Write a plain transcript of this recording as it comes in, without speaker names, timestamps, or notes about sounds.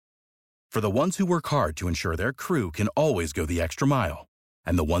For the ones who work hard to ensure their crew can always go the extra mile,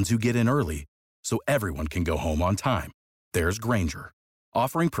 and the ones who get in early so everyone can go home on time, there's Grainger,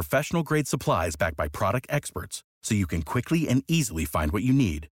 offering professional-grade supplies backed by product experts so you can quickly and easily find what you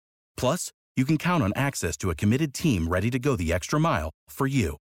need. Plus, you can count on access to a committed team ready to go the extra mile for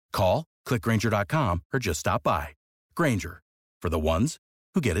you. Call, click Grainger.com, or just stop by. Grainger, for the ones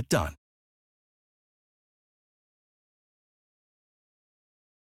who get it done.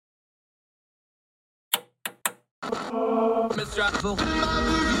 With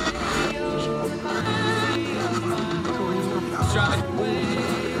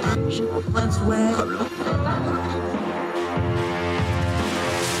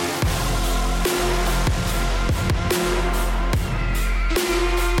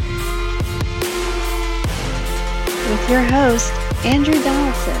your host, Andrew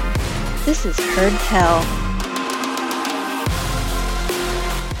Donaldson. This is Heard Tell.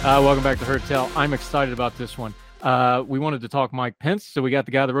 Welcome back to Heard Tell. I'm excited about this one. We wanted to talk Mike Pence, so we got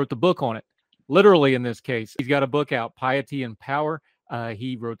the guy that wrote the book on it. Literally, in this case, he's got a book out, Piety and Power.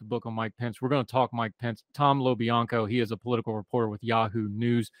 He wrote the book on Mike Pence. We're going to talk Mike Pence. Tom LoBianco, he is a political reporter with Yahoo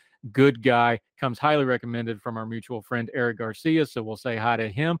News. Good guy. Comes highly recommended from our mutual friend, Eric Garcia. So we'll say hi to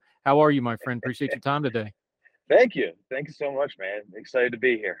him. How are you, my friend? Appreciate your time today. Thank you. Thank you so much, man. Excited to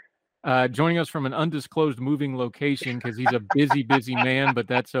be here. Joining us from an undisclosed moving location because he's a busy man, but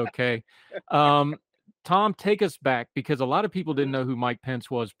that's okay. Tom, take us back, because a lot of people didn't know who Mike Pence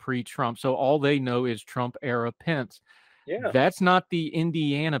was pre-Trump. So all they know is Trump-era Pence. Yeah. That's not the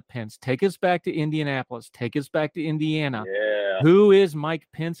Indiana Pence. Take us back to Indianapolis. Take us back to Indiana. Yeah. Who is Mike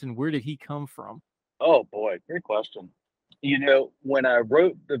Pence and where did he come from? Oh, boy. Great question. You know, when I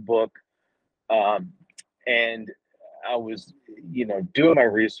wrote the book, and I was, doing my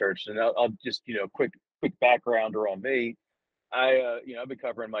research, and I'll just, quick backgrounder on me. I've been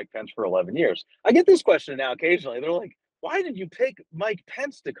covering Mike Pence for 11 years. I get this question now occasionally. They're like, why did you pick Mike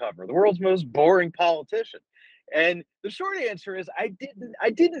Pence to cover, the world's most boring politician? And the short answer is I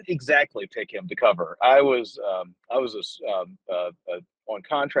didn't exactly pick him to cover. I was on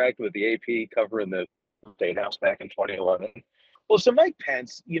contract with the AP covering the State House back in 2011. Well, so Mike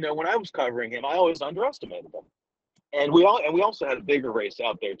Pence, when I was covering him, I always underestimated him. And we also had a bigger race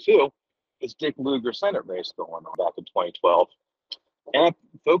out there too, this Dick Lugar Senate race going on back in 2012. And I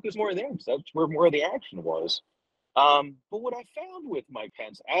focused more there because that's where more of the action was. But what I found with Mike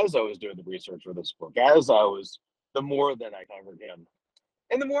Pence, as I was doing the research for this book, the more that I covered him,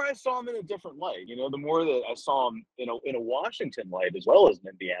 and the more I saw him in a different light, the more that I saw him in a Washington light as well as an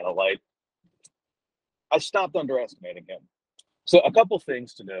Indiana light, I stopped underestimating him. So a couple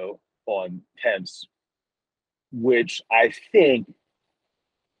things to know on Pence, which I think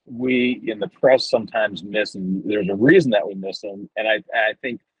we in the press sometimes miss, and there's a reason that we miss him. And I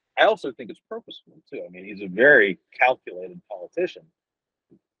also think it's purposeful too. I mean, he's a very calculated politician,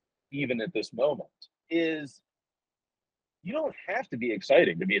 even at this moment, is you don't have to be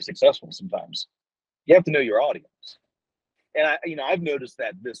exciting to be successful sometimes. You have to know your audience. And I've noticed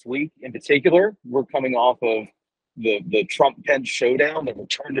that this week in particular, we're coming off of the Trump-Pence showdown, the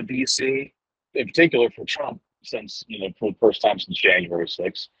return to DC, in particular for Trump, since, for the first time since January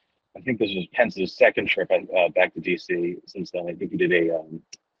 6th. I think this was Pence's second trip back to DC since then. I think he did a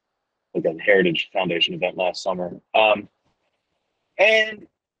Heritage Foundation event last summer. And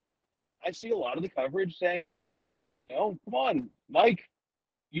I see a lot of the coverage saying, come on, Mike,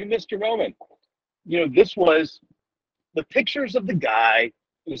 you missed your moment. This was the pictures of the guy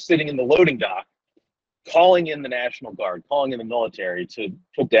who was sitting in the loading dock, calling in the National Guard, calling in the military to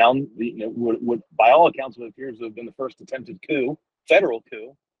put down what by all accounts what appears to have been the first attempted coup, federal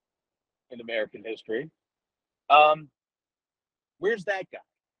coup in American history. Where's that guy?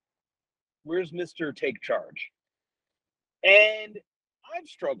 Where's Mr. Take Charge? And I've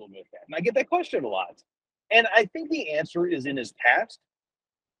struggled with that. And I get that question a lot. And I think the answer is in his past.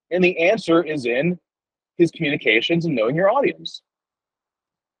 And the answer is in his communications and knowing your audience.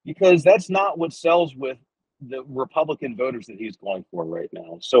 Because that's not what sells with the Republican voters that he's going for right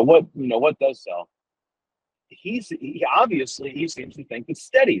now. So what does sell? He obviously seems to think that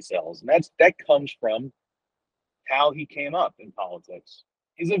steady sells, and that comes from how he came up in politics.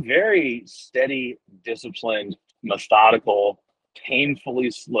 He's a very steady, disciplined, methodical,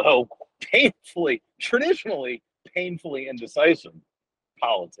 painfully slow, traditionally painfully indecisive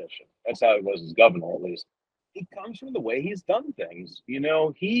politician. That's how he was as governor, at least. It comes from the way he's done things.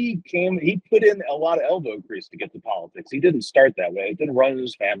 He put in a lot of elbow grease to get to politics. He didn't start that way. He didn't run in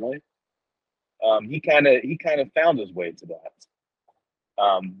his family. He kind of found his way to that.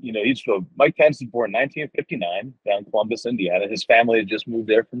 Mike Pence was born in 1959 down in Columbus, Indiana. His family had just moved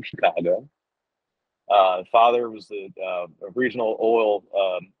there from Chicago. Father was the regional oil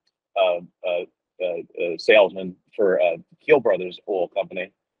salesman for Keel Brothers Oil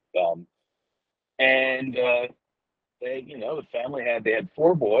Company. The family had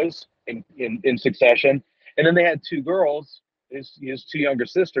 4 boys in succession, and then they had 2 girls. His 2 younger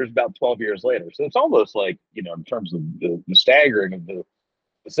sisters about 12 years later. So it's almost like, in terms of the staggering of the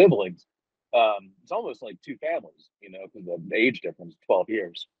siblings, it's almost like 2 families, because the age difference is 12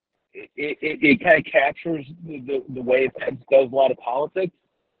 years. It kind of captures the way Pence does a lot of politics.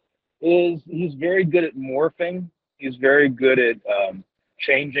 He's very good at morphing. He's very good at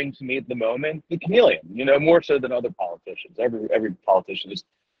changing to meet the moment. The chameleon, more so than other politicians. Every politician is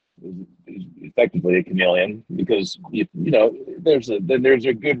effectively a chameleon, because there's a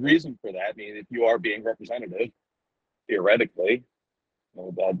good reason for that. I mean, if you are being representative, theoretically,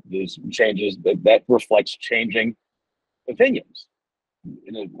 that these changes that reflects changing opinions.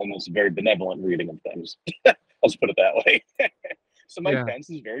 In almost a very benevolent reading of things. Let's put it that way. So Mike Pence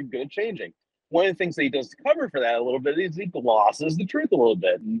is very good at changing. One of the things that he does to cover for that a little bit is he glosses the truth a little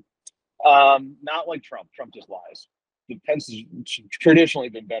bit. And, not like Trump. Trump just lies. Pence has traditionally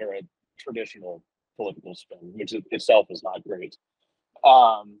been better at traditional political spin, which itself is not great.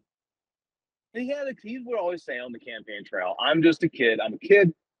 He would always say on the campaign trail, "I'm just a kid. I'm a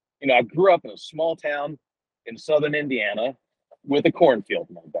kid. I grew up in a small town in southern Indiana with a cornfield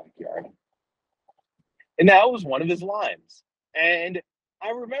in my backyard." And that was one of his lines. And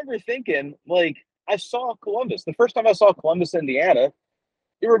I remember thinking, I saw Columbus. The first time I saw Columbus, Indiana,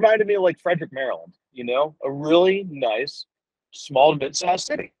 it reminded me of Frederick, Maryland, a really nice, small, mid-sized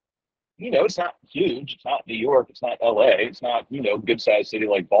city. It's not huge. It's not New York. It's not LA. It's not, good-sized city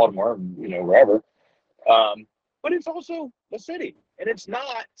like Baltimore, wherever. But it's also a city. And it's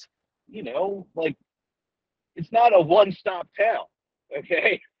not, it's not a one-stop town,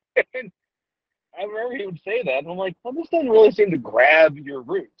 okay? And I remember he would say that, and I'm like, well, this doesn't really seem to grab your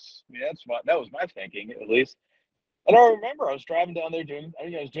roots. I mean, that was my thinking, at least. And I remember I was driving down there I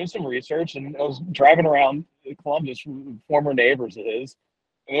was doing some research, and I was driving around Columbus with former neighbors of his,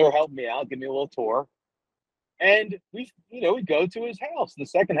 and they were helping me out, giving me a little tour. And we go to his house, the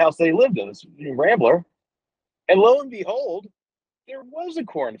second house they lived in, this Rambler, and lo and behold, there was a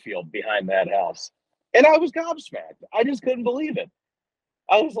cornfield behind that house. And I was gobsmacked. I just couldn't believe it.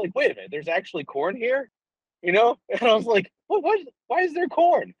 I was like, wait a minute, there's actually corn here? And I was like, well, why is there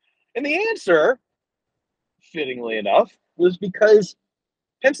corn? And the answer, fittingly enough, was because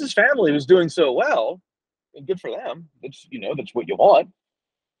Pence's family was doing so well, and good for them, that's what you want,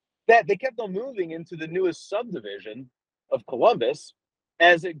 that they kept on moving into the newest subdivision of Columbus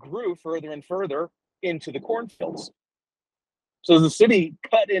as it grew further and further into the cornfields. So as the city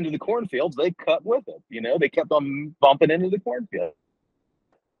cut into the cornfields, they cut with it. They kept on bumping into the cornfield.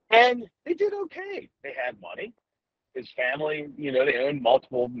 And they did okay. They had money. His family, they owned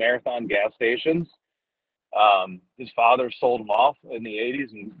multiple Marathon gas stations. His father sold them off in the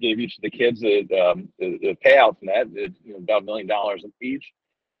 80s and gave each of the kids a payout from that, about $1 million each.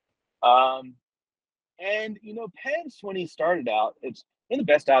 Pence, when he started out, it's one of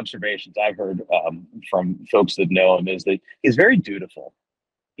the best observations I've heard from folks that know him is that he's very dutiful.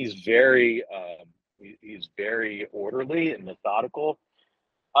 He's very orderly and methodical.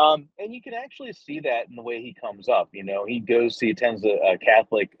 And you can actually see that in the way he comes up. He attends a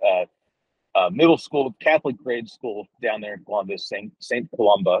Catholic middle school, Catholic grade school down there in Columbus, St.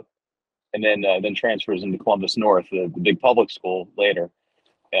 Columba, and then transfers into Columbus North, the big public school later,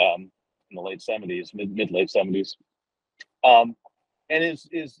 in the late 70s, mid-late 70s. And his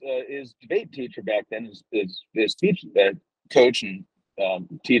debate teacher back then, his speech coach and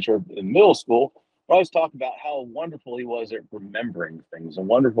teacher in middle school, always talk about how wonderful he was at remembering things and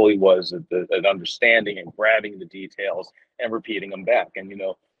wonderful he was at understanding and grabbing the details and repeating them back. And,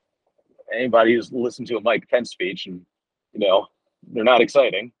 anybody who's listened to a Mike Pence speech and, they're not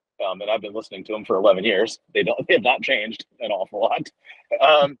exciting. And I've been listening to them for 11 years. They have not changed an awful lot.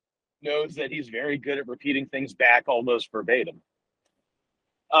 Knows that he's very good at repeating things back almost verbatim.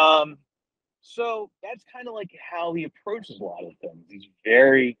 So that's kind of like how he approaches a lot of things. He's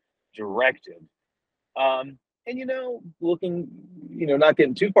very directed. And looking, not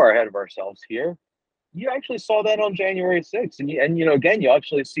getting too far ahead of ourselves here, you actually saw that on January 6th. And again, you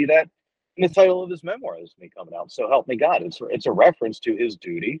actually see that in the title of his memoir that's going to be coming out. So help me God. It's a reference to his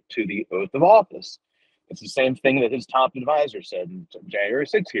duty to the oath of office. It's the same thing that his top advisor said in January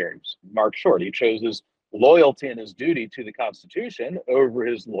 6th hearings. Mark Short, he chose his loyalty and his duty to the Constitution over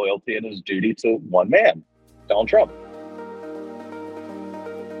his loyalty and his duty to one man, Donald Trump.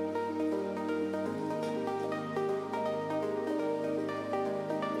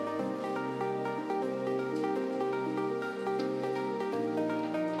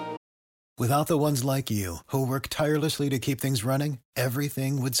 Without the ones like you, who work tirelessly to keep things running,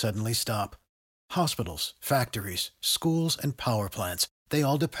 everything would suddenly stop. Hospitals, factories, schools, and power plants, they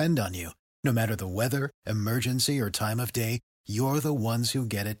all depend on you. No matter the weather, emergency, or time of day, you're the ones who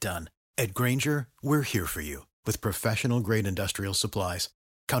get it done. At Grainger, we're here for you with professional-grade industrial supplies.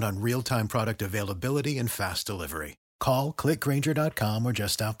 Count on real-time product availability and fast delivery. Call, click Grainger.com, or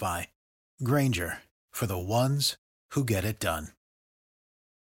just stop by. Grainger, for the ones who get it done.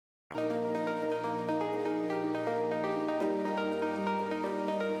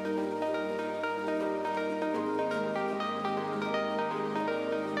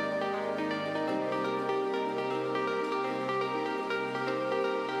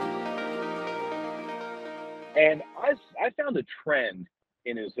 And I found a trend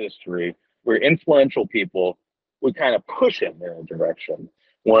in his history where influential people would kind of push him in a direction.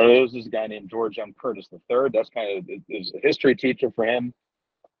 One of those is a guy named George M. Curtis III. That's kind of is a history teacher for him,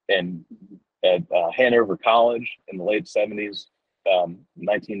 and at Hanover College in the late 70s,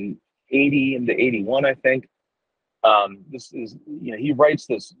 1980 into 81, I think. This is, he writes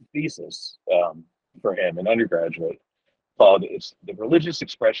this thesis for him, an undergraduate, called "It's the Religious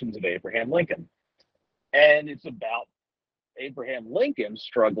Expressions of Abraham Lincoln." And it's about Abraham Lincoln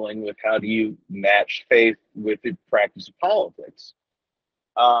struggling with how do you match faith with the practice of politics.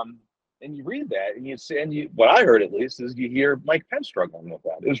 And you read that, and what I heard at least is you hear Mike Pence struggling with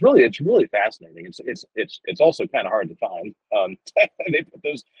that. It's really fascinating. It's also kind of hard to find.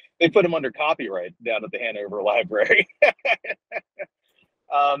 They put them under copyright down at the Hanover Library.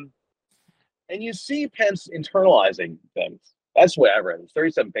 And you see Pence internalizing things. That's the way I read it. It's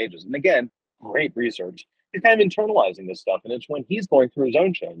 37 pages, and again, great research. He's kind of internalizing this stuff, and it's when he's going through his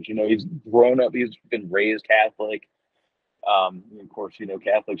own change. He's grown up, he's been raised Catholic. Of course,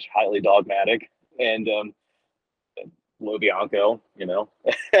 Catholics highly dogmatic, and Lo Bianco,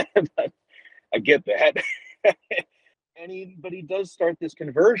 I get that. But he does start this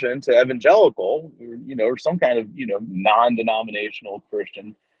conversion to evangelical, or some kind of, non-denominational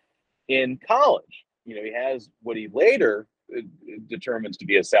Christian in college. He has what he later determines to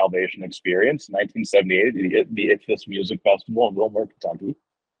be a salvation experience. 1978, the Ichthus Music Festival in Wilmore, Kentucky.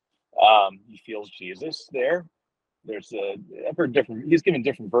 He feels Jesus there. I've heard he's given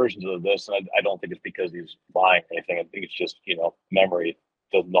different versions of this, and I don't think it's because he's lying or anything. I think it's just, memory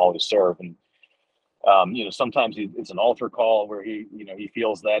doesn't always serve. And, sometimes it's an altar call where he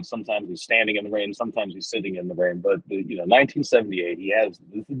feels that. Sometimes he's standing in the rain. Sometimes he's sitting in the rain. But, 1978,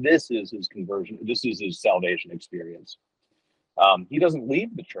 this is his conversion. This is his salvation experience. He doesn't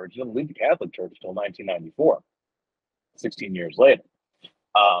leave the church. He doesn't leave the Catholic Church until 1994, 16 years later.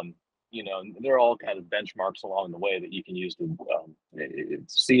 They're all kind of benchmarks along the way that you can use to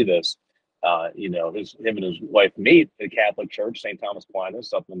see this. Him and his wife meet at the Catholic Church, St. Thomas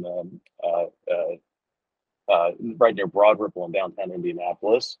Aquinas, up in right near Broad Ripple in downtown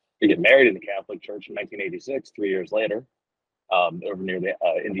Indianapolis. They get married in the Catholic Church in 1986, 3 years later, over near the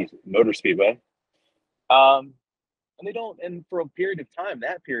Indy Motor Speedway. And for a period of time,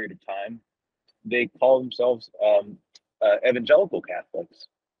 they call themselves evangelical Catholics.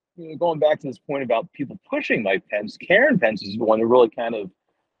 Going back to this point about people pushing Mike Pence, Karen Pence is the one who really kind of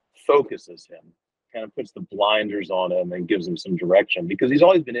focuses him, kind of puts the blinders on him and gives him some direction, because he's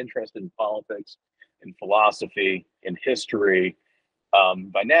always been interested in politics, in philosophy, in history.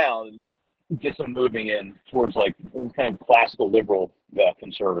 By now, gets him moving in towards like kind of classical liberal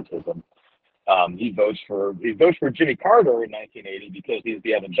conservatism. He votes for Jimmy Carter in 1980 because he's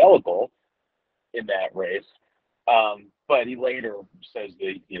the evangelical in that race. But he later says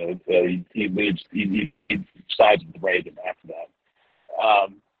that he sides with Reagan after that.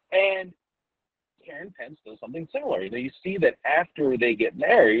 And Karen Pence does something similar. You see that after they get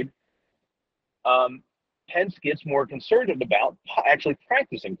married, Pence gets more conservative about actually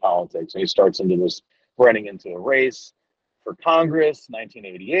practicing politics, and he starts running into a race for Congress,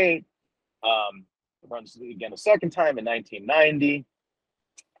 1988. Runs again a second time in 1990.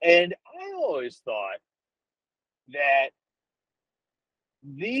 And I always thought that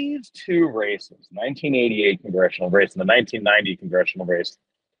these two races, 1988 congressional race and the 1990 congressional race,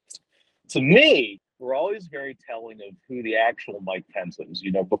 to me, were always very telling of who the actual Mike Pence is.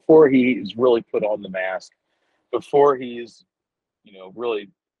 Before he's really put on the mask, before he's,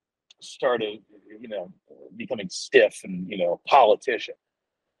 really started, becoming stiff and, politician,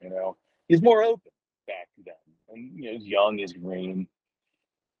 he's more open back then. And, he's young, he's green.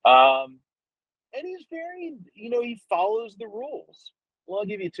 And he's very, he follows the rules. Well, I'll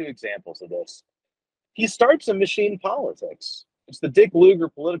give you two examples of this. He starts a machine politics. It's the Dick Lugar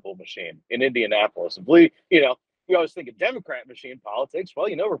political machine in Indianapolis. And we we always think of Democrat machine politics. Well,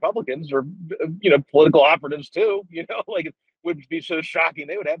 Republicans are, political operatives too. Like it would be so shocking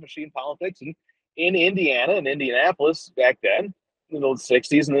they would have machine politics. And in Indiana and Indianapolis back then, in the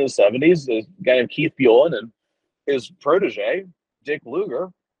 60s and the 70s, the guy named Keith Buellin and his protege, Dick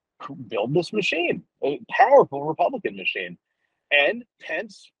Lugar, built this machine, a powerful Republican machine. And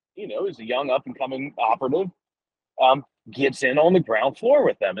Pence, is a young up and coming operative, gets in on the ground floor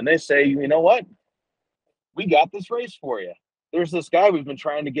with them. And they say, you know what? We got this race for you. There's this guy we've been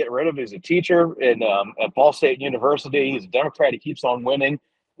trying to get rid of. He's a teacher at Ball State University. He's a Democrat. He keeps on winning.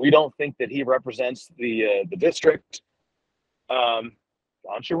 We don't think that he represents the district. Why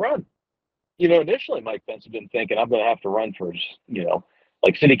don't you run? Initially Mike Pence had been thinking, I'm going to have to run for,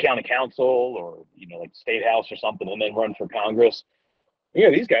 like city county council or, like state house or something, and then run for Congress.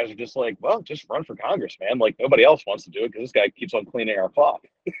 These guys are just like, well, just run for Congress, man. Like nobody else wants to do it because this guy keeps on cleaning our clock.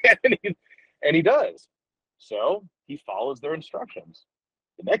 and he does. So he follows their instructions.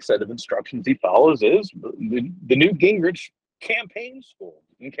 The next set of instructions he follows is the Newt Gingrich campaign school.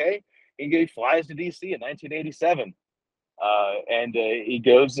 Okay. He flies to DC in 1987. And he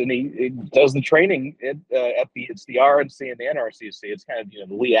goes and he does the training at it's the RNC and the NRCC. It's kind of,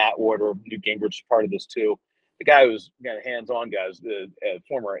 the Lee Atwater, Newt Gingrich part of this too. The guy who's kind of hands-on guy, the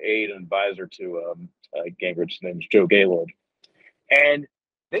former aide and advisor to Gingrich's name is Joe Gaylord. And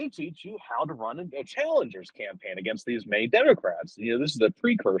they teach you how to run a challengers campaign against these many Democrats. This is a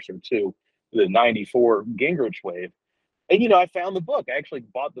precursor to the 94 Gingrich wave. And, I found the book. I actually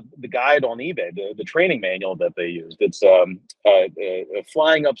bought the guide on eBay, the training manual that they used. It's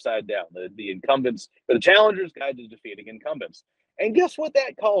Flying Upside Down, the incumbents, the challengers' guide to defeating incumbents. And guess what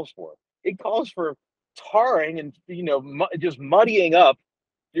that calls for? It calls for tarring and, just muddying up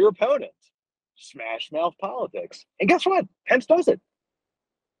your opponent. Smash mouth politics. And guess what? Pence does it.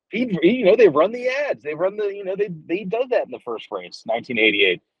 They run the ads. They run they does that in the first race,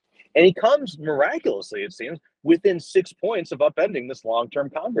 1988. And he comes miraculously, it seems, within 6 points of upending this long-term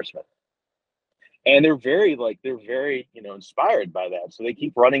congressman. And they're very, inspired by that. So they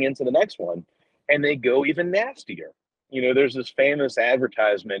keep running into the next one and they go even nastier. There's this famous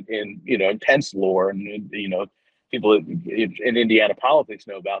advertisement in Pence lore and, people in Indiana politics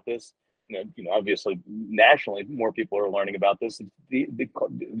know about this. Obviously nationally, more people are learning about this. The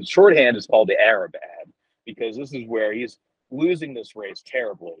shorthand is called the Arab ad because this is where he's losing this race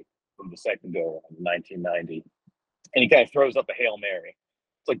terribly from the second go around in 1990. And he kind of throws up a Hail Mary.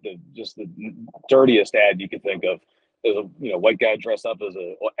 It's like the dirtiest ad you could think of. There's a white guy dressed up as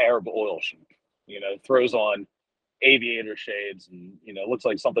a Arab oil sheik, throws on aviator shades and, looks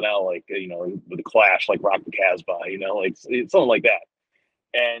like something out like, with a Clash, like Rock the Casbah, like something like that.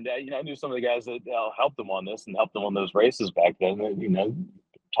 And, I knew some of the guys that helped him on this and helped him on those races back then,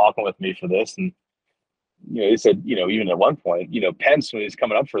 talking with me for this. And, he said, even at one point, Pence, when he's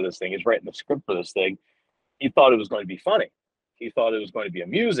coming up for this thing, he's writing the script for this thing. He thought it was going to be funny. He thought it was going to be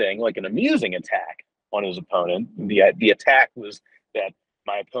amusing, like an amusing attack on his opponent. The attack was that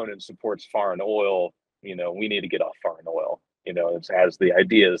my opponent supports foreign oil. We need to get off foreign oil. It has the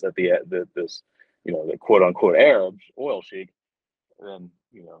ideas that this the quote unquote Arab oil sheik, then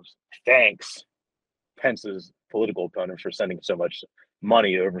thanks Pence's political opponent for sending so much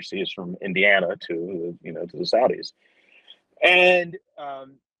money overseas from Indiana to the Saudis. And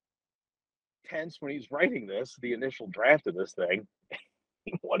Pence, when he's writing this, the initial draft of this thing,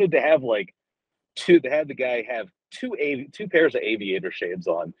 he wanted to have the guy have two pairs of aviator shades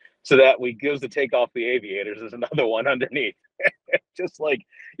on, so that when he goes to take off the aviators, there's another one underneath. Just and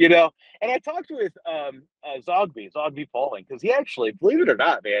I talked with Zogby Pauling, because he actually, believe it or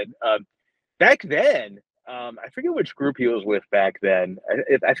not, man, back then, I forget which group he was with back then.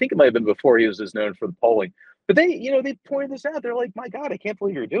 I think it might have been before he was as known for the polling. But they pointed this out. They're like, my God, I can't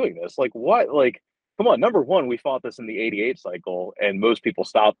believe you're doing this. Like, what? Like, come on. Number one, we fought this in the 88 cycle, and most people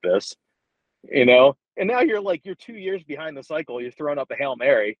stopped this, And now you're 2 years behind the cycle. You're throwing up a Hail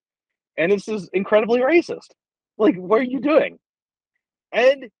Mary, and this is incredibly racist. Like, what are you doing?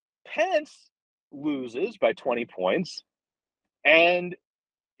 And Pence loses by 20 points, and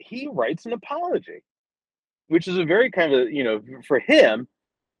he writes an apology, which is a very kind of, for him,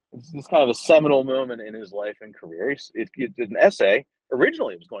 it's kind of a seminal moment in his life and career. It's an essay.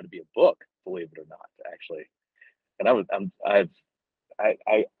 Originally, it was going to be a book, believe it or not, actually. And oh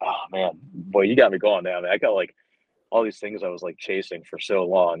man, boy, you got me going now, man. I got all these things I was chasing for so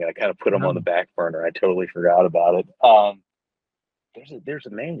long, and I kind of put them on the back burner. I totally forgot about it. There's a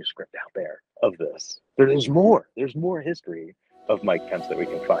manuscript out there of this. There's more history of Mike Pence that we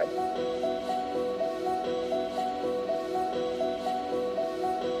can find.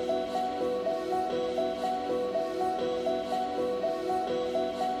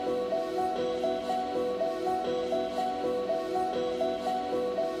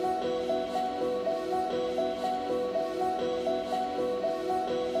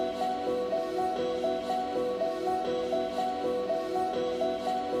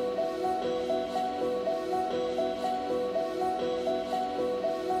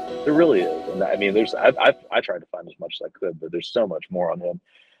 There really is, and I mean, I tried to find as much as I could, but there's so much more on him,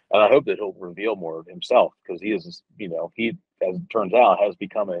 and I hope that he'll reveal more of himself because he is, he, as it turns out, has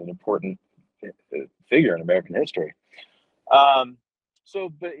become an important figure in American history. Um,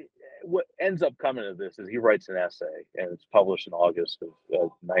 but what ends up coming of this is he writes an essay, and it's published in August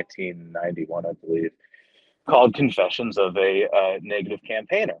of 1991, I believe, called "Confessions of a Negative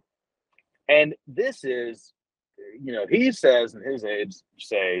Campaigner." And this is, he says, and his aides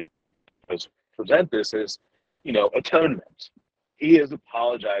say, present this as, atonement. He is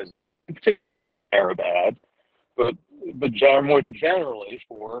apologizing, particularly bad, but more generally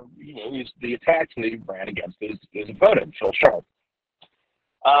for, the attacks that he ran against his opponent, Phil Sharp.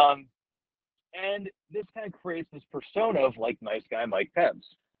 And this kind of creates this persona of like nice guy Mike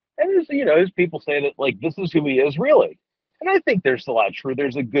Pence. And his people say that like this is who he is really. And I think there's a lot of truth.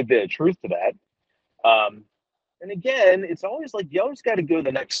 There's a good bit of truth to that. And again, it's always like you always got to go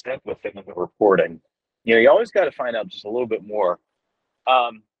the next step with him in the reporting. You always got to find out just a little bit more.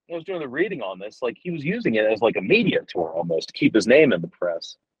 I was doing the reading on this, like he was using it as like a media tour almost to keep his name in the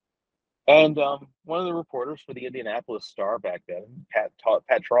press. And one of the reporters for the Indianapolis Star back then, Pat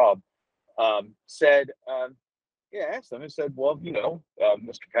Traub, said, asked him and said, well,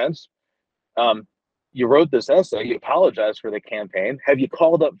 Mr. Pence, you wrote this essay, you apologized for the campaign. Have you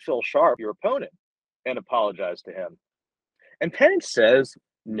called up Phil Sharp, your opponent, and apologized to him? And Pence says,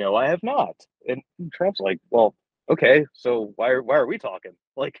 no, I have not. And Trump's like, well, okay, so why are we talking?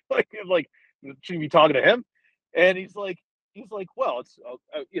 Like, should we be talking to him? And he's like, well,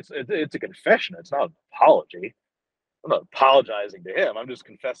 it's a confession. It's not an apology. I'm not apologizing to him. I'm just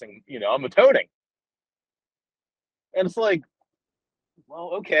confessing, I'm atoning. And it's like,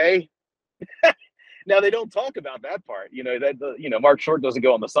 well, okay. Now they don't talk about that part, Mark Short doesn't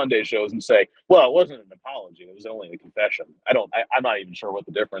go on the Sunday shows and say, well, it wasn't an apology. It was only a confession. I'm not even sure what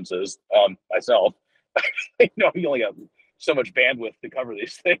the difference is myself. You only got so much bandwidth to cover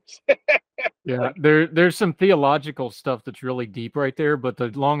these things. Yeah, there's some theological stuff that's really deep right there, but the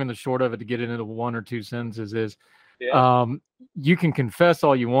long and the short of it, to get it into one or two sentences, is you can confess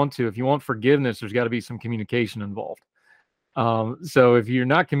all you want to. If you want forgiveness, there's got to be some communication involved. So if you're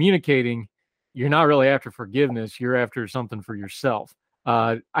not communicating, you're not really after forgiveness. You're after something for yourself.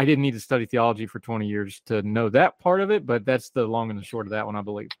 I didn't need to study theology for 20 years to know that part of it, but that's the long and the short of that one, I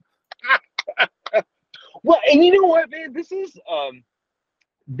believe. Well, and you know what, man, this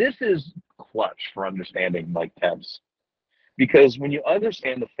is clutch for understanding Mike Pence, because when you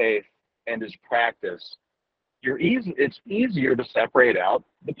understand the faith and his practice, it's easier to separate out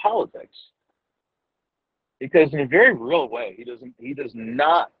the politics, because in a very real way, he does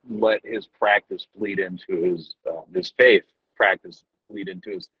not let his practice bleed into his faith practice bleed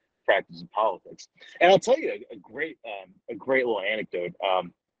into his practice of politics. And I'll tell you a great little anecdote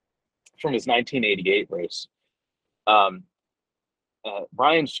from his 1988 race.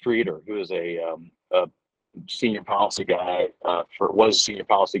 Brian Streeter, who is a senior policy guy was a senior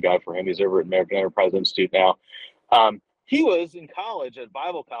policy guy for him. He's over at American Enterprise Institute now. He was in college at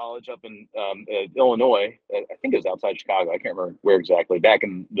Bible College up in Illinois. I think it was outside Chicago. I can't remember where exactly. Back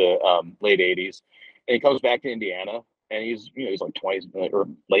in the late '80s, and he comes back to Indiana, and he's like 20s or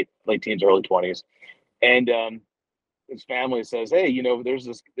late teens, early 20s, and his family says, "Hey, there's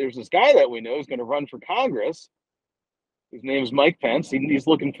this guy that we know is going to run for Congress. His name's Mike Pence. He's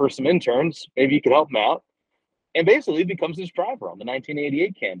looking for some interns. Maybe you could help him out." And basically becomes his driver on the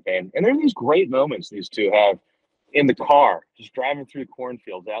 1988 campaign. And there are these great moments these two have in the car, just driving through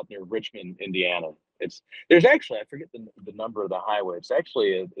cornfields out near Richmond, Indiana. There's actually, I forget the number of the highway. It's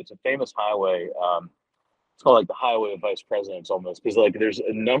actually it's a famous highway. It's called like the Highway of Vice Presidents almost, because like there's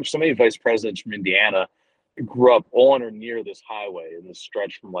so many vice presidents from Indiana who grew up on or near this highway in this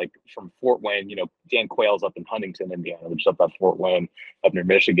stretch from Fort Wayne. Dan Quayle's up in Huntington, Indiana, which is up by Fort Wayne, up near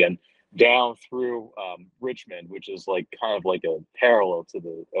Michigan, down through Richmond, which is like kind of like a parallel to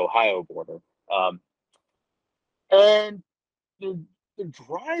the Ohio border. And they're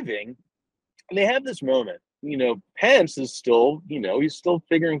driving, and they have this moment. Pence is still, he's still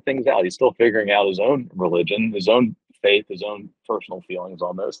figuring things out. He's still figuring out his own religion, his own faith, his own personal feelings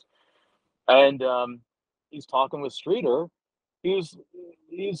on this. And he's talking with Streeter. He's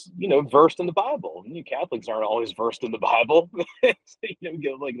versed in the Bible. Catholics aren't always versed in the Bible.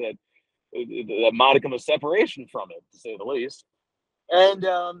 Get like that modicum of separation from it, to say the least. And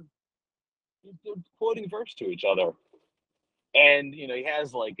they're quoting verse to each other. And he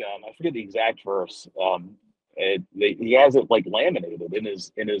has like I forget the exact verse. He has it like laminated in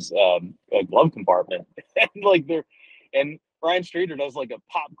his glove compartment, and Ryan Streeter does like a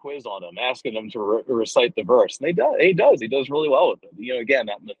pop quiz on him, asking him to recite the verse, and he does really well with it. You know, again,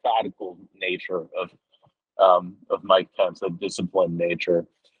 that methodical nature of Mike Pence, the disciplined nature.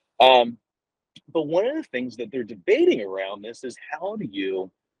 But one of the things that they're debating around this is, how do you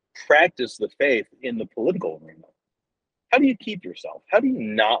practice the faith in the political arena? How do you keep yourself? How do you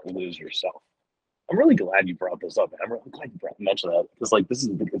not lose yourself? I'm really glad you brought this up. I'm really glad you mentioned that, because like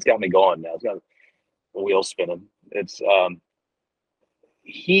it's got me going now. It's got the wheels spinning. It's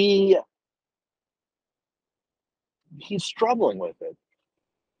he's struggling with it,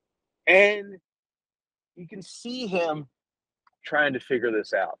 and you can see him trying to figure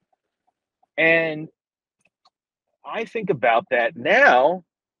this out. And I think about that now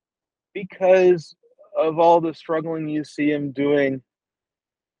because of all the struggling you see him doing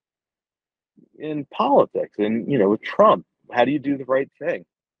in politics, and with Trump. How do you do the right thing?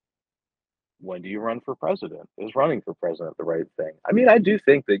 When do you run for president? Is running for president the right thing? I mean, I do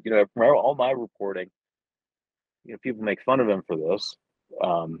think that, from all my reporting, people make fun of him for this.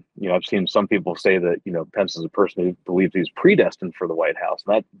 I've seen some people say that, Pence is a person who believes he's predestined for the White House.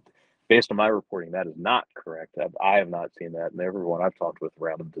 And that, based on my reporting, that is not correct. I have not seen that, and everyone I've talked with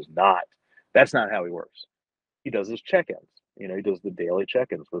around him does not. That's not how he works. He does his check-ins. He does the daily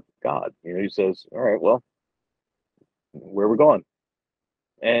check-ins with God. He says, all right, well, where are we going?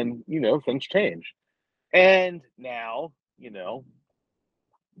 And, things change. And now,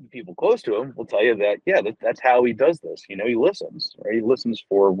 people close to him will tell you that, yeah, that's how he does this. He listens, right? He listens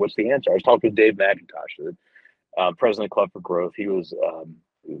for what's the answer. I was talking to Dave McIntosh, president of Club for Growth. He was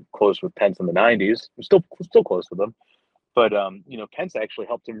close with Pence in the 90s. We're still close with him. But, Pence actually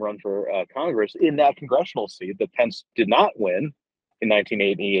helped him run for Congress in that congressional seat that Pence did not win in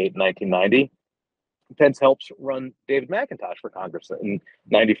 1988 and 1990. Pence helps run David McIntosh for Congress in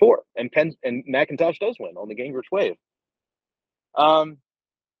 94. And McIntosh does win on the Gingrich wave.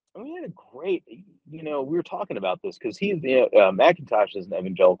 We had a great, we were talking about this because McIntosh is an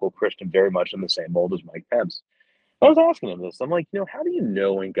evangelical Christian, very much in the same mold as Mike Pence. I was asking him this. I'm like, how do you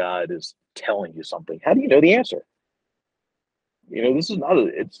know when God is telling you something? How do you know the answer? This is not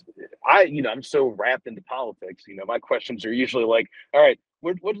I'm so wrapped into politics. My questions are usually like, all right,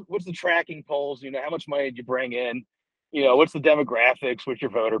 what's the tracking polls? How much money did you bring in? What's the demographics? What's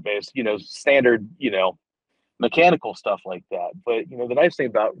your voter base? Standard, mechanical stuff like that. But, the nice thing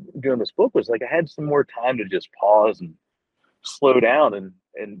about doing this book was like I had some more time to just pause and slow down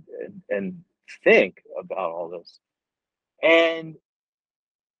and think about all this. And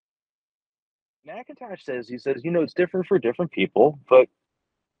McIntosh says, it's different for different people, but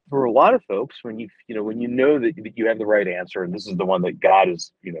for a lot of folks, when you know that you have the right answer, and this is the one that God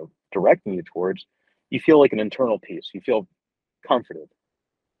is, directing you towards, you feel like an internal peace. You feel comforted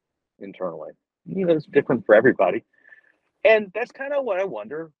internally. It's different for everybody. And that's kind of what I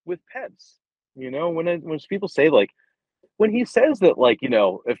wonder with Pence. When people say, like, when he says that, like,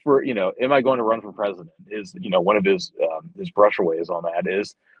 if we're, am I going to run for president, is, one of his brushaways on that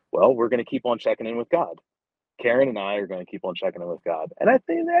is, well, we're going to keep on checking in with God. Karen and I are going to keep on checking in with God. And I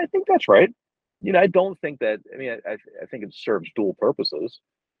think that's right. I don't think that, I think it serves dual purposes,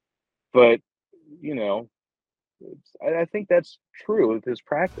 but, I think that's true of his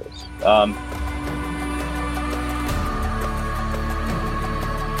practice.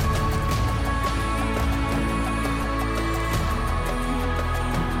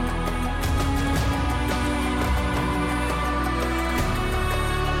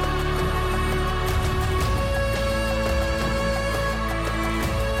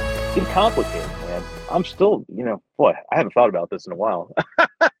 It's complicated, man. I'm still, I haven't thought about this in a while.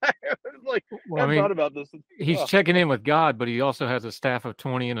 Thought about this. He's checking in with God, but he also has a staff of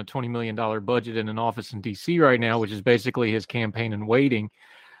 20 and a $20 million budget in an office in D.C. right now, which is basically his campaign in waiting.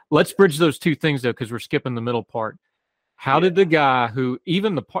 Let's bridge those two things, though, because we're skipping the middle part. How did the guy who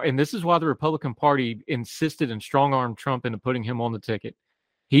and this is why the Republican Party insisted and strong-armed Trump into putting him on the ticket.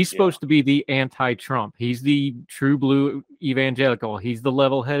 He's supposed to be the anti-Trump. He's the true blue evangelical. He's the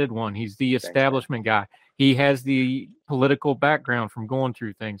level-headed one. He's the establishment guy. He has the political background from going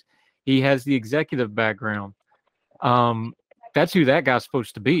through things. He has the executive background. That's who that guy's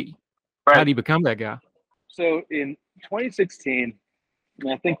supposed to be. Right. How do you become that guy? So in 2016,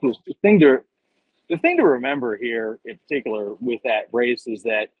 and I think the thing to remember here in particular with that race is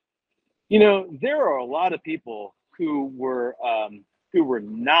that, there are a lot of people who were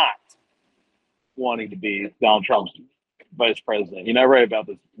not wanting to be Donald Trump's vice president. I write about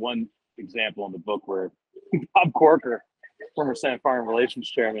this one example in the book where Bob Corker, former Senate Foreign Relations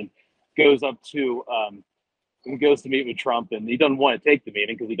chairman, goes to meet with Trump, and he doesn't want to take the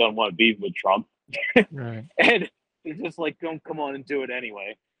meeting because he doesn't want to be with Trump. Right. And He's just like, come on and do it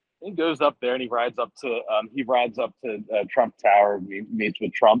anyway. He goes up there and he rides up to Trump Tower, meets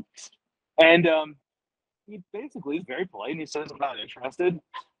with Trump, and he basically is very polite and he says, "I'm not interested."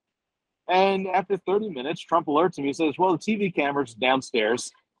 And after 30 minutes, Trump alerts him. He says, "Well, the TV camera's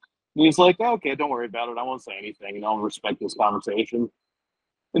downstairs." And he's like, "Oh, okay, don't worry about it. I won't say anything, and I'll respect this conversation."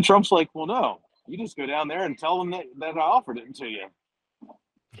 And Trump's like, "Well, no, you just go down there and tell them that I offered it to you."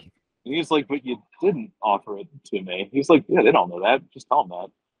 And he's like, "But you didn't offer it to me." He's like, "Yeah, they don't know that. Just tell them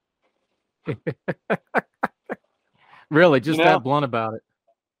that." Really, just that blunt about it.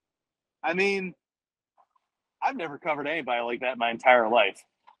 I mean, I've never covered anybody like that in my entire life.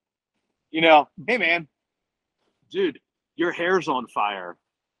 Hey man, dude, your hair's on fire.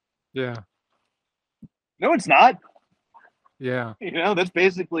 Yeah. No, it's not. Yeah. That's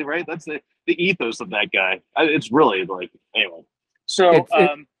basically right. That's the ethos of that guy. It's really like, anyway. So,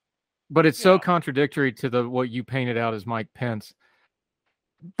 but it's so contradictory to what you painted out as Mike Pence.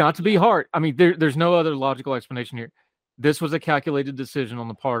 Not to be hard. I mean, there's no other logical explanation here. This was a calculated decision on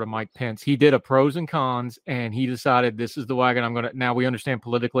the part of Mike Pence. He did a pros and cons, and he decided this is the wagon I'm going to. Now we understand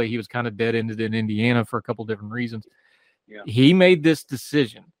politically he was kind of dead-ended in Indiana for a couple different reasons. Yeah. He made this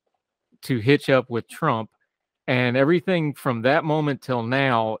decision to hitch up with Trump, and everything from that moment till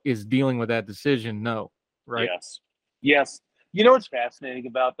now is dealing with that decision. No, right? Yes. What's fascinating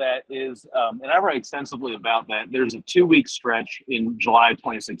about that is, and I write extensively about that, there's a 2-week stretch in July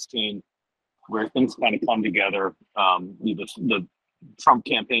 2016 where things kind of come together. The Trump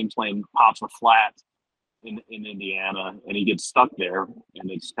campaign plane pops a flat in Indiana, and he gets stuck there,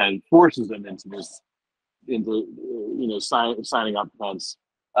 and it kind of forces him into signing up Pence.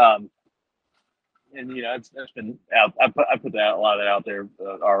 And it's been out. I put a lot of that out there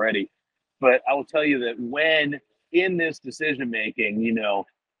already, but I will tell you that when in this decision making,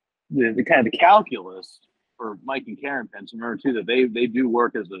 the kind of the calculus for Mike and Karen Pence, remember too that they do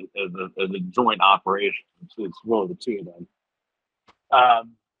work as a joint operation. So it's really the two of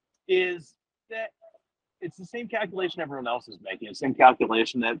them. Is that it's the same calculation everyone else is making, the same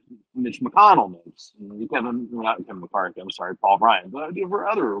calculation that Mitch McConnell makes, not Kevin McCarthy, I'm sorry, Paul Ryan, but for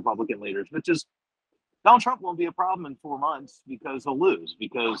other Republican leaders, which is Donald Trump won't be a problem in 4 months because he'll lose.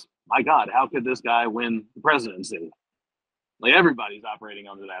 Because, my God, how could this guy win the presidency? Like, everybody's operating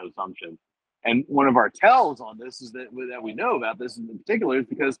under that assumption. And one of our tells on this is that we know about this in particular is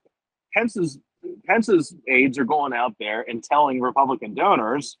because Pence's aides are going out there and telling Republican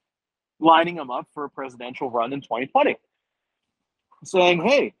donors, lining them up for a presidential run in 2020, saying,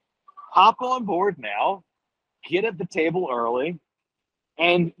 "Hey, hop on board now, get at the table early,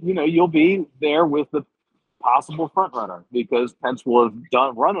 and you'll be there with the possible front runner because Pence will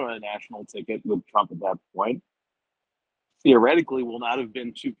have run on a national ticket with Trump at that point. Theoretically, will not have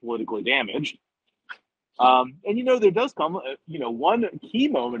been too politically damaged." And there does come one key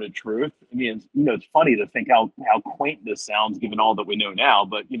moment of truth. I mean, it's funny to think how quaint this sounds given all that we know now,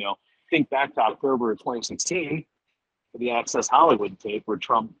 but think back to October of 2016, the Access Hollywood tape where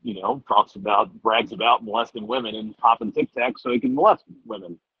Trump brags about molesting women and popping Tic Tac so he can molest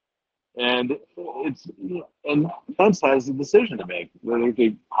women. And and Pence has a decision to make whether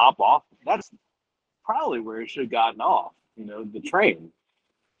to hop off. That's probably where he should have gotten off, the train,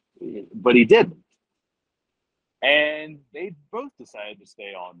 but he didn't. And they both decided to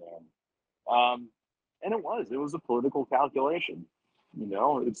stay on there. And it was a political calculation.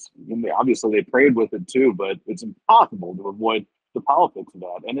 Obviously they prayed with it too, but it's impossible to avoid the politics of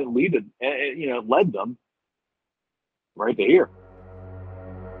that. And it led them right to here.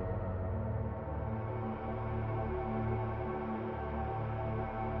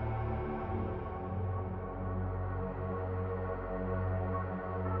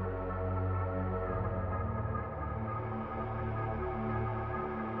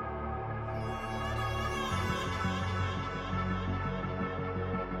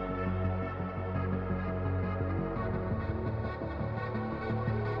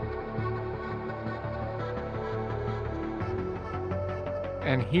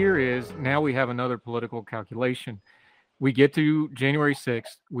 And now we have another political calculation. We get to January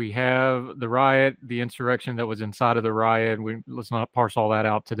 6th. We have the riot, the insurrection that was inside of the riot. Let's not parse all that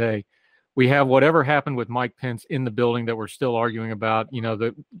out today. We have whatever happened with Mike Pence in the building that we're still arguing about,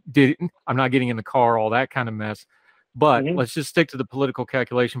 I'm not getting in the car, all that kind of mess. But let's just stick to the political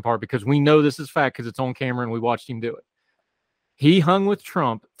calculation part because we know this is fact because it's on camera and we watched him do it. He hung with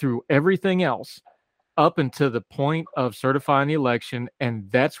Trump through everything else up until the point of certifying the election, and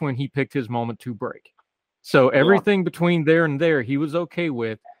that's when he picked his moment to break. So everything between there and there, he was okay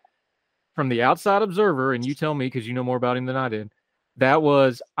with. From the outside observer, and you tell me because you know more about him than I did, That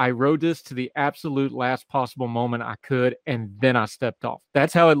was, I rode this to the absolute last possible moment I could, and then I stepped off.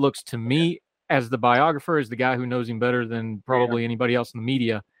 That's how it looks to me as the biographer, as the guy who knows him better than probably anybody else in the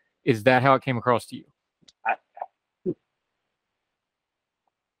media. Is that how it came across to you?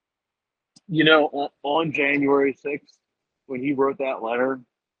 On January 6th, when he wrote that letter,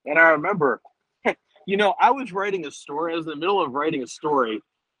 and I remember, I was writing a story. I was in the middle of writing a story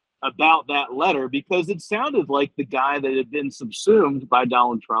about that letter because it sounded like the guy that had been subsumed by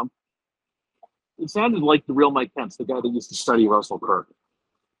Donald Trump. It sounded like the real Mike Pence, the guy that used to study Russell Kirk.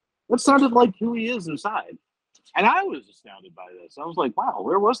 It sounded like who he is inside. And I was astounded by this. I was like, wow,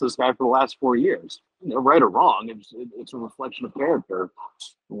 where was this guy for the last 4 years? Right or wrong, it's a reflection of character,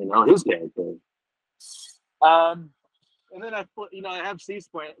 his character. And then I have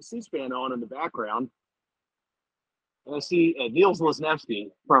C-SPAN on in the background. And I see Niels Lesnevsky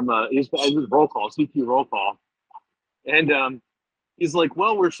from his roll call, CQ roll call. And he's like,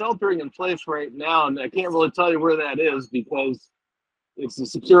 well, we're sheltering in place right now, and I can't really tell you where that is because it's a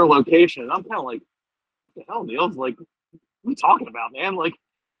secure location. And I'm kind of like, what the hell, Niels? Like, what are you talking about, man? Like,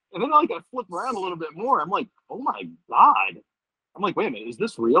 and then I flip around a little bit more. I'm like, oh my God. I'm like, wait a minute, is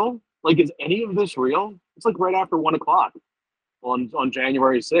this real? Like, is any of this real? It's like right after 1 o'clock on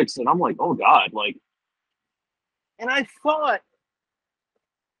January 6th. And I'm like, oh God, like, and I thought,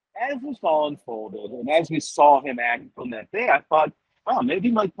 as this all unfolded and as we saw him act on that day, I thought, wow, maybe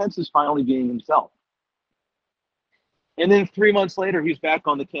Mike Pence is finally being himself. And then 3 months later, he's back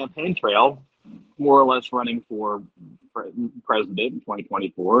on the campaign trail, more or less running for president in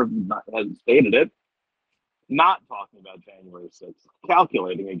 2024, hasn't stated it, not talking about January 6th,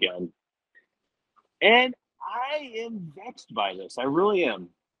 calculating again. And I am vexed by this. I really am.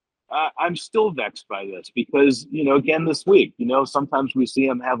 I'm still vexed by this because, again, this week, sometimes we see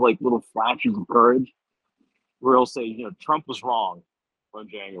him have like little flashes of courage where he'll say, Trump was wrong on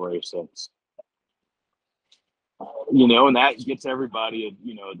January 6th. And that gets everybody,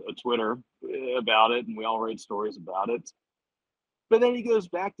 a Twitter about it, and we all write stories about it. But then he goes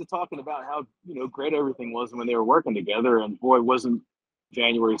back to talking about how, great everything was when they were working together. And boy, wasn't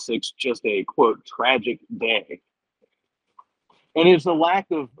January 6th just a, quote, tragic day. And it's a lack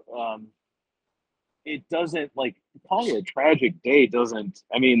of, it doesn't, like, calling it a tragic day doesn't,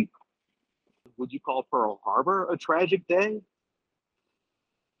 I mean, would you call Pearl Harbor a tragic day?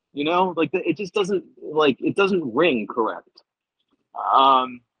 It just doesn't, it doesn't ring correct.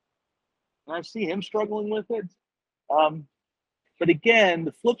 And I see him struggling with it. But again,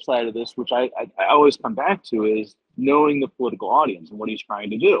 the flip side of this, which I always come back to, is knowing the political audience and what he's trying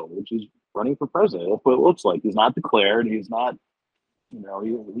to do, which is running for president. That's what it looks like. He's not declared. He's not,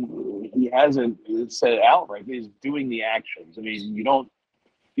 he hasn't said it outright. He's doing the actions. I mean, you don't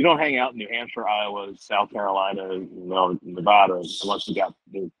hang out in New Hampshire, Iowa, South Carolina, Nevada, unless you got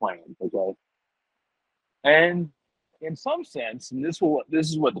the plan, okay? And in some sense, and this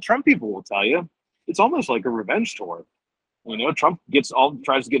is what the Trump people will tell you, it's almost like a revenge tour. Trump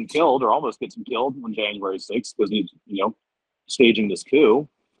tries to get him killed or almost gets him killed on January 6th because he's, staging this coup.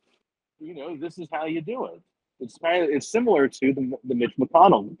 This is how you do it. It's similar to the Mitch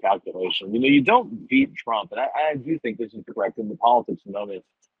McConnell calculation. You don't beat Trump, and I do think this is correct in the politics of it.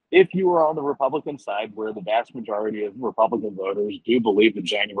 If you are on the Republican side, where the vast majority of Republican voters do believe that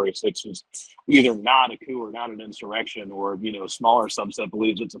January 6th was either not a coup or not an insurrection, or a smaller subset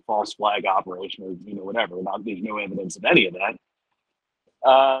believes it's a false flag operation, or whatever. There's no evidence of any of that.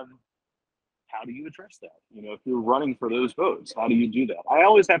 How do you address that? If you're running for those votes, how do you do that? I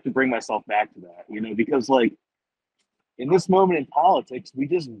always have to bring myself back to that, because in this moment in politics, we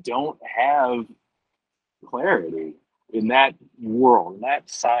just don't have clarity in that world, in that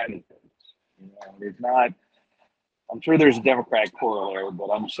side of things. It's not, I'm sure there's a Democratic corollary, but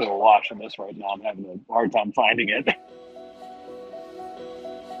I'm still watching this right now. I'm having a hard time finding it.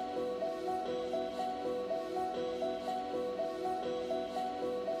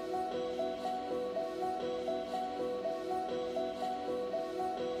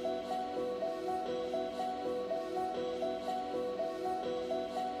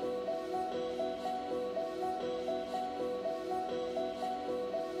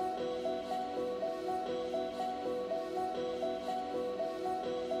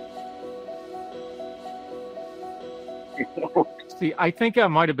 See, I think I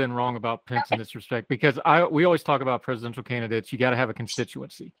might have been wrong about Pence in this respect because we always talk about presidential candidates. You got to have a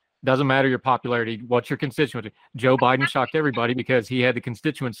constituency. Doesn't matter your popularity. What's your constituency? Joe Biden shocked everybody because he had the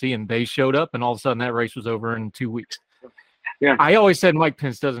constituency and they showed up, and all of a sudden that race was over in 2 weeks. Yeah. I always said Mike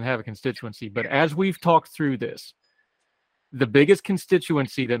Pence doesn't have a constituency, but as we've talked through this, the biggest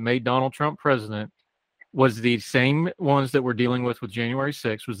constituency that made Donald Trump president was the same ones that we're dealing with January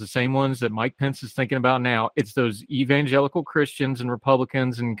 6th, was the same ones that Mike Pence is thinking about now. It's those evangelical Christians and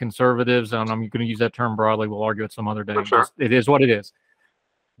Republicans and conservatives, and I'm going to use that term broadly. We'll argue it some other day. For sure. It is what it is.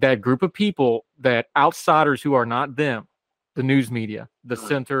 That group of people, that outsiders who are not them, the news media, the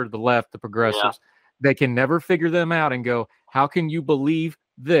center, the left, the progressives, they can never figure them out and go, how can you believe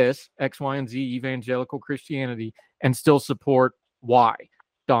this X, Y, and Z evangelical Christianity and still support Y,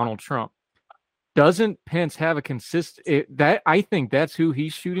 Donald Trump? Doesn't Pence have a that I think that's who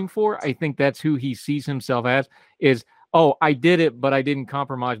he's shooting for. I think that's who he sees himself as, is, oh, I did it, but I didn't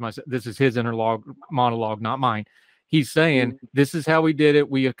compromise myself. This is his monologue, not mine. He's saying, this is how we did it.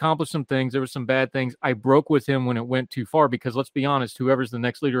 We accomplished some things. There were some bad things. I broke with him when it went too far, because let's be honest, whoever's the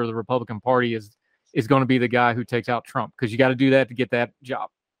next leader of the Republican Party is going to be the guy who takes out Trump, because you got to do that to get that job.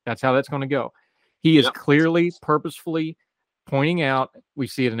 That's how that's going to go. He is clearly, purposefully pointing out, we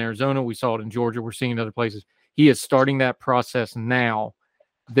see it in Arizona, we saw it in Georgia, we're seeing it in other places. He is starting that process now.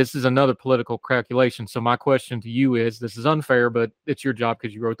 This is another political calculation. So my question to you is, this is unfair, but it's your job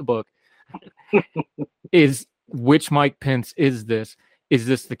because you wrote the book, is which Mike Pence is this? Is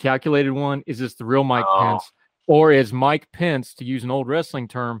this the calculated one? Is this the real Mike Pence? Or is Mike Pence, to use an old wrestling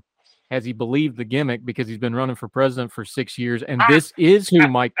term, has he believed the gimmick because he's been running for president for 6 years, and this is who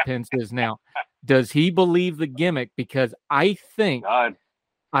Mike Pence is now? Does he believe the gimmick? Because I think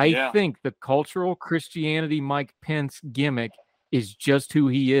the cultural Christianity Mike Pence gimmick is just who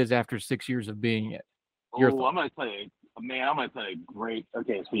he is after 6 years of being it. I'm going to tell you, man, I'm going to tell you a great.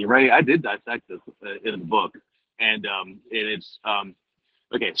 Okay, so you ready? I did dissect this in the book, and it's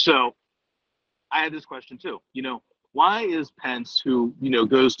okay. So I had this question too. Why is Pence, who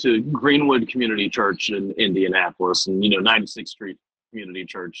goes to Greenwood Community Church in Indianapolis and 96th Street Community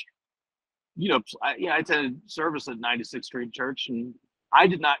Church? I attended service at 96th Street Church, and I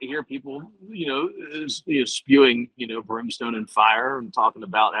did not hear people, spewing, brimstone and fire and talking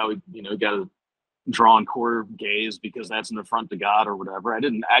about how he, got a drawn quarter gaze because that's an affront to God or whatever. I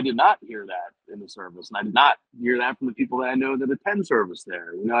did not hear that in the service, and I did not hear that from the people that I know that attend service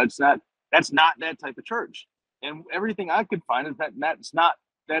there. That's not that type of church. And everything I could find is that's not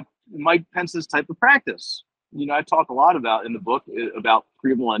that Mike Pence's type of practice. I talk a lot about in the book about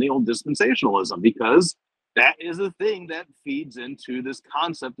premillennial dispensationalism, because that is a thing that feeds into this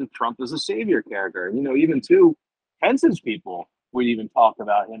concept of Trump as a savior character. Even to Pence's people would even talk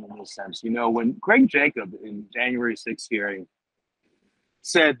about him in this sense. When Greg Jacob in January 6th hearing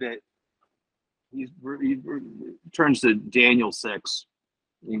said that he turns to Daniel 6,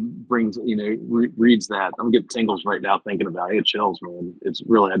 he brings, reads that. I'm getting tingles right now thinking about it. I get chills, man. It's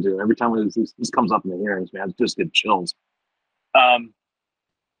really, I do. Every time this comes up in the hearings, man, I just get chills.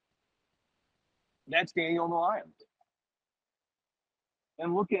 That's Daniel and the Lion.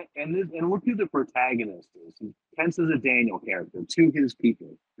 And look who the protagonist is. Pence is a Daniel character to his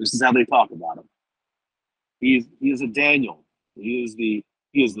people. This is how they talk about him. He is a Daniel. He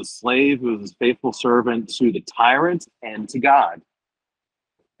is the slave who is a faithful servant to the tyrant and to God.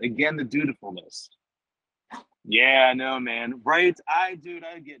 Again, the dutifulness. Yeah, I know, man. Right? I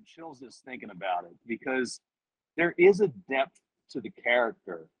get chills just thinking about it, because there is a depth to the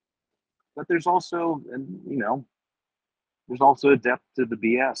character, but there's also, there's also a depth to the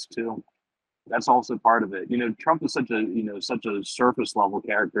BS too. That's also part of it. Trump is such a surface level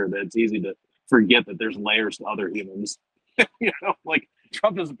character that it's easy to forget that there's layers to other humans. Like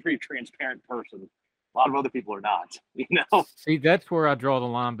Trump is a pretty transparent person. A lot of other people are not, See, that's where I draw the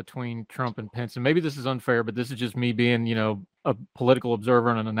line between Trump and Pence. And maybe this is unfair, but this is just me being, a political observer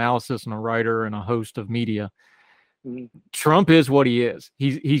and an analysis and a writer and a host of media. Mm-hmm. Trump is what he is.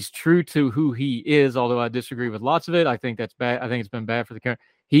 He's true to who he is, although I disagree with lots of it. I think that's bad. I think it's been bad for the country.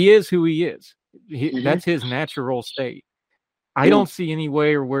 He is who he is. That's his natural state. I don't see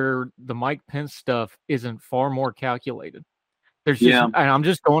anywhere where the Mike Pence stuff isn't far more calculated. There's just, and I'm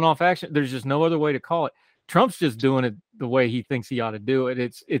just going off action. There's just no other way to call it. Trump's just doing it the way he thinks he ought to do it.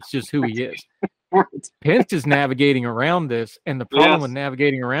 It's just who he is. Pence is navigating around this, and the problem with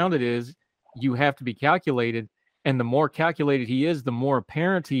navigating around it is you have to be calculated. And the more calculated he is, the more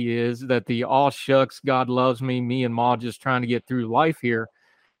apparent he is that the "all shucks, God loves me and Ma just trying to get through life here."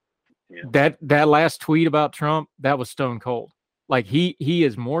 Yeah. That last tweet about Trump, that was stone cold. Like he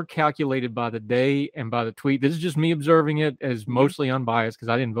is more calculated by the day and by the tweet. This is just me observing it as mostly unbiased because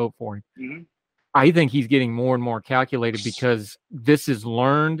I didn't vote for him. Mm-hmm. I think he's getting more and more calculated because this is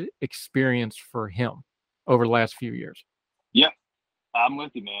learned experience for him over the last few years. Yeah, I'm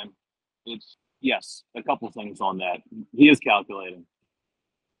with you, man. It's a couple of things on that. He is calculating,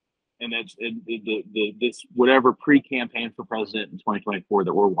 and it's this whatever pre-campaign for president in 2024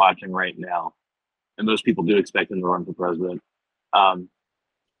 that we're watching right now. and most people do expect him to run for president,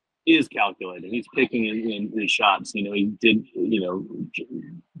 is calculated. He's picking in his shots. You know, he did,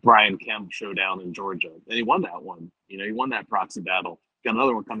 Brian Kemp showdown in Georgia, and he won that one. You know, he won that proxy battle. Got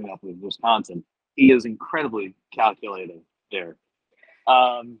another one coming up with Wisconsin. He is incredibly calculating there.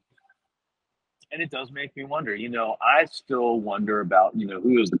 And it does make me wonder, I still wonder about,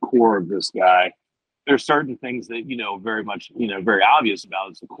 who is the core of this guy. There's certain things that, very much, very obvious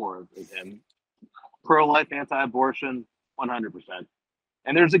about is the core of him. Pro-life, anti-abortion, 100%.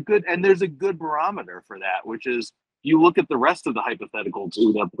 And there's a good barometer for that, which is you look at the rest of the hypothetical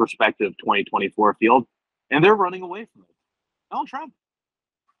to the prospective 2024 field, and they're running away from it. Donald Trump,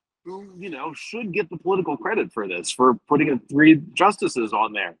 who, should get the political credit for this, for putting 3 justices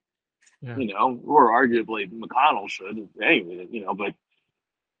on there, or arguably McConnell should, anyway, but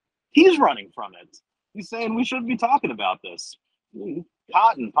he's running from it. He's saying we shouldn't be talking about this.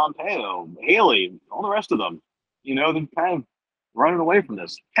 Cotton, Pompeo, Haley, all the rest of them, they're kind of running away from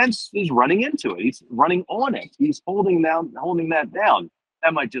this. Pence is running into it. He's running on it. He's holding that down.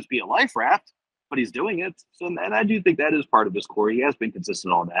 That might just be a life raft, but he's doing it. So, and I do think that is part of his core. He has been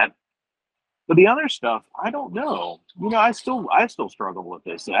consistent on that. But the other stuff, I don't know. I still struggle with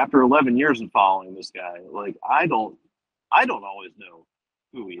this. After 11 years of following this guy, like I don't always know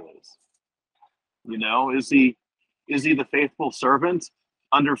who he is. Is he the faithful servant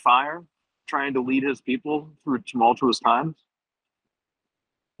under fire, trying to lead his people through tumultuous times?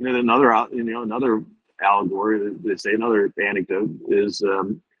 Another allegory, they say, another anecdote is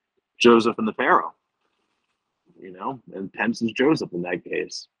Joseph and the Pharaoh, and Pence is Joseph in that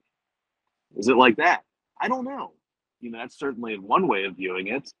case. Is it like that? I don't know. That's certainly one way of viewing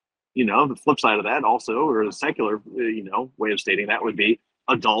it. The flip side of that also, or a secular, way of stating that would be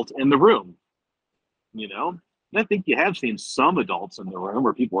adult in the room, And I think you have seen some adults in the room,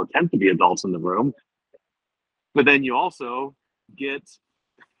 or people attempt to be adults in the room. But then you also get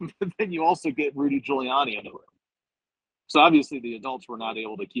Rudy Giuliani in the room. So obviously the adults were not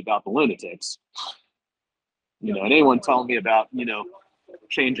able to keep out the lunatics. And anyone telling me about,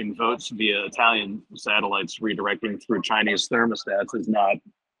 changing votes via Italian satellites redirecting through Chinese thermostats is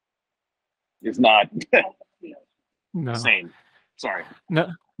not No. sane. Sorry. No,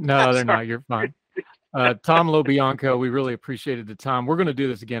 they're not. You're fine. Tom LoBianco, we really appreciated the time. We're going to do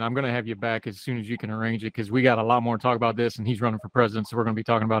this again. I'm going to have you back as soon as you can arrange it, because we got a lot more to talk about this, and he's running for president, so we're going to be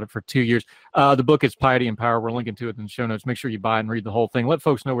talking about it for 2 years. The book is Piety and Power. We're linking to it in the show notes. Make sure you buy it and read the whole thing. Let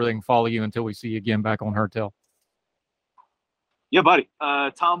folks know where they can follow you until we see you again back on Heard Tell. Yeah, buddy.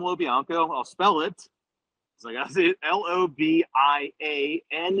 Tom LoBianco. I'll spell it. So I got to say it. LoBianco.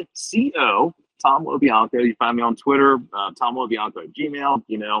 Tom LoBianco. You find me on Twitter. Tom LoBianco at Gmail.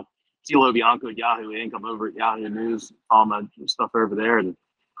 T LoBianco at Yahoo Inc. I'm over at Yahoo News. All my stuff over there. And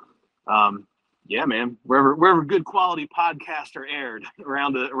yeah, man. Wherever good quality podcasts are aired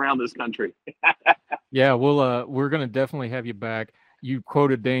around this country. Yeah, we're gonna definitely have you back. You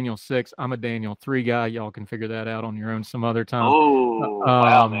quoted Daniel 6. I'm a Daniel 3 guy. Y'all can figure that out on your own some other time. Oh,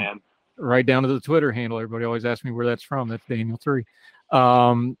 wow, man. Right down to the Twitter handle. Everybody always asks me where that's from. That's Daniel 3.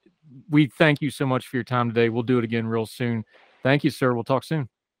 We thank you so much for your time today. We'll do it again real soon. Thank you, sir. We'll talk soon.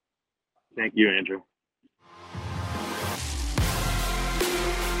 Thank you, Andrew.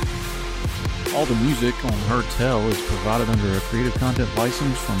 All the music on Heard Tell is provided under a Creative Content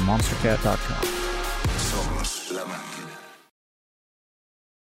license from monstercat.com.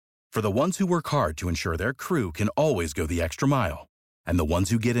 For the ones who work hard to ensure their crew can always go the extra mile, and the ones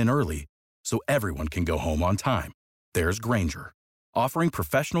who get in early so everyone can go home on time, there's Grainger, offering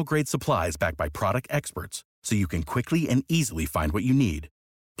professional-grade supplies backed by product experts so you can quickly and easily find what you need.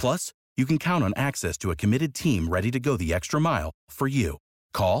 Plus, you can count on access to a committed team ready to go the extra mile for you.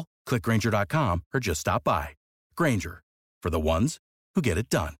 Call, click Grainger.com, or just stop by. Grainger, for the ones who get it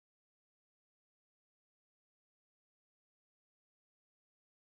done.